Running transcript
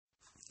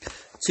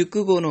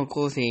熟語の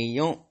構成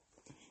4、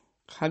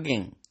加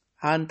減、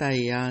反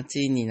対や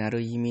対にな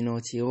る意味の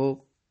字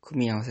を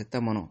組み合わせ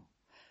たもの。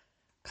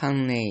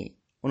関連、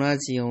同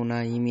じよう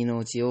な意味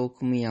の字を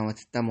組み合わ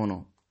せたも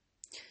の。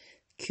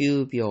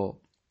9秒、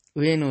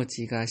上の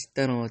字が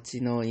下の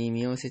字の意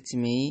味を説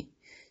明、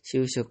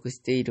修飾し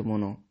ているも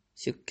の。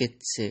出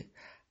血、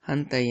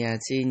反対や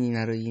対に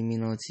なる意味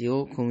の字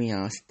を組み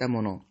合わせた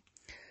もの。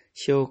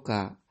評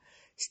価、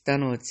下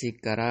の字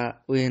か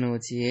ら上の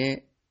字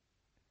へ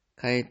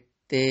変え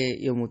て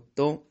読む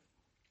と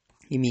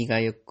意味が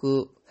よ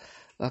く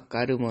わ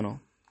かるもの。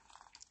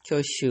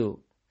挙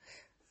手、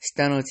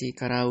下の字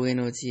から上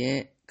の字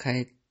へ変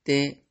え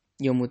て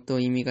読むと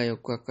意味がよ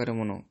くわかる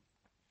もの。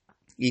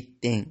一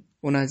点、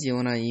同じよ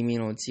うな意味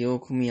の字を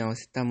組み合わ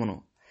せたも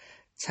の。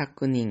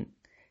着任、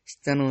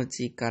下の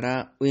字か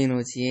ら上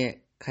の字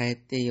へ変え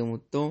て読む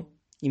と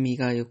意味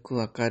がよく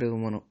わかる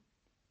もの。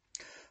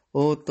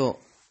応答、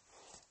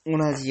同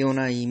じよう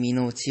な意味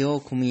の字を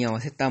組み合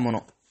わせたも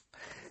の。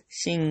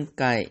深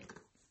海、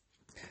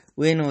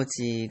上の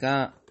字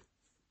が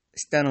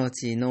下の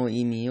字の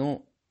意味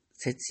を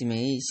説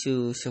明、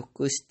修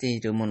飾してい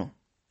るもの。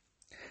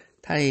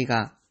大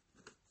河、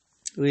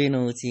上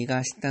の字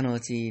が下の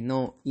字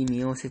の意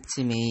味を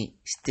説明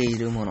してい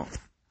るもの。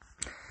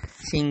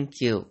新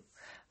旧、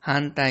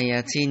反対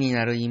や対に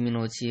なる意味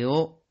の字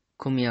を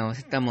組み合わ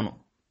せたもの。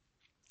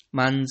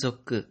満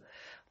足、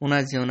同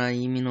じような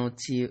意味の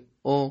字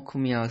を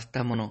組み合わせ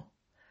たもの。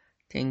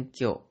転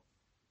居、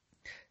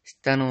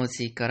下の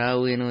字から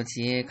上の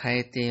字へ変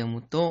えて読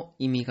むと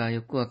意味が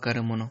よくわか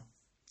るもの。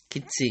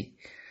基地、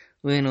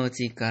上の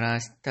字から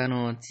下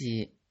の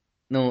字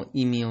の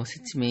意味を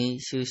説明、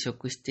修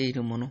飾してい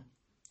るもの。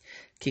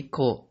気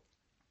候、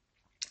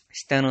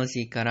下の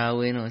字から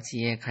上の字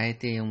へ変え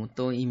て読む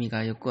と意味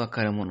がよくわ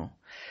かるもの。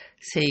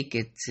清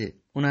潔、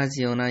同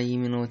じような意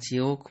味の字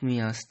を組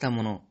み合わせた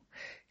もの。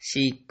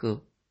飼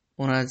育、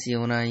同じ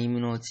ような意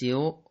味の字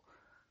を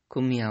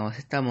組み合わ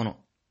せたもの。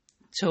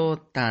長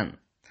短、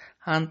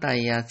反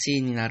対や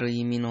対になる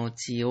意味の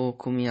字を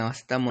組み合わ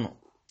せたもの。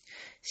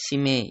使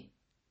命、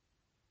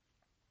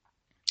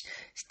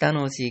下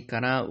の字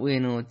から上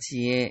の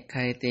字へ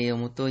変えて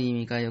読むと意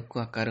味がよく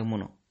わかるも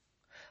の。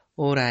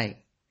往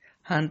来、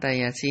反対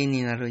や対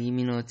になる意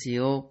味の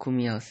字を組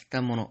み合わせ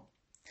たもの。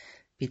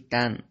微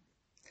端、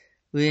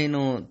上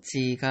の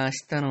字が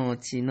下の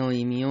字の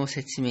意味を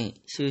説明、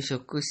修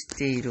飾し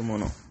ているも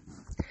の。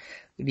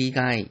利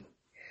害、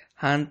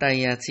反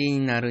対や対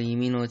になる意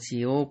味の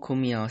字を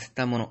組み合わせ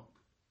たもの。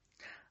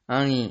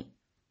安易、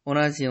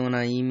同じよう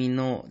な意味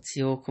の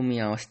字を組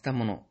み合わせた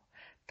もの。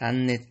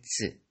断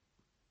熱、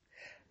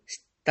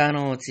下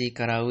の字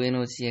から上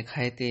の字へ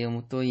変えて読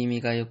むと意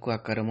味がよくわ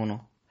かるも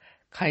の。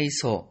階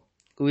層、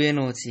上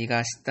の字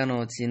が下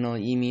の字の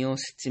意味を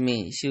説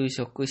明、修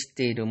飾し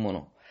ているも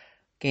の。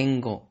言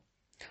語、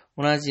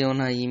同じよう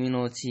な意味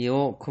の字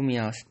を組み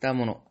合わせた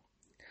もの。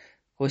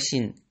誤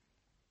信、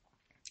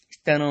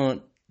下の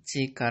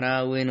字か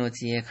ら上の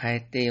字へ変え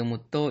て読む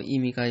と意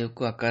味がよ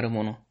くわかる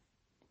もの。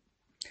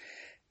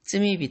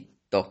罪人、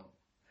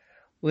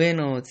上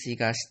の字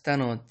が下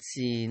の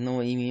字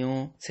の意味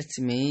を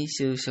説明、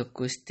修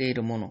飾してい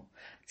るもの。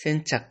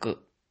先着、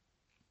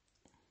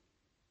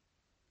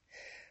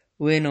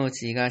上の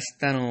字が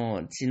下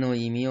の字の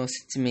意味を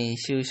説明、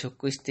修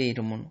飾してい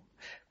るもの。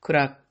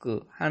暗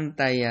く、反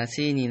対や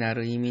対にな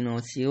る意味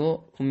の字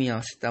を組み合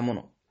わせたも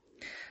の。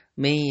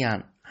明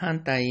暗、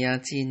反対や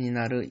対に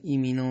なる意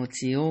味の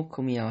字を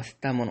組み合わせ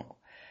たもの。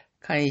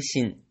改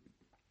心、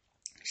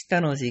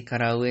下の字か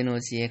ら上の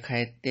字へ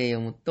変えて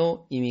読む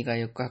と意味が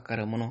よくわか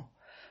るもの。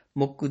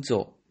木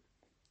造、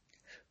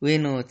上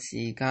の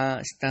字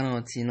が下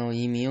の字の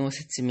意味を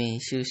説明、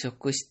修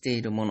飾して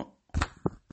いるもの。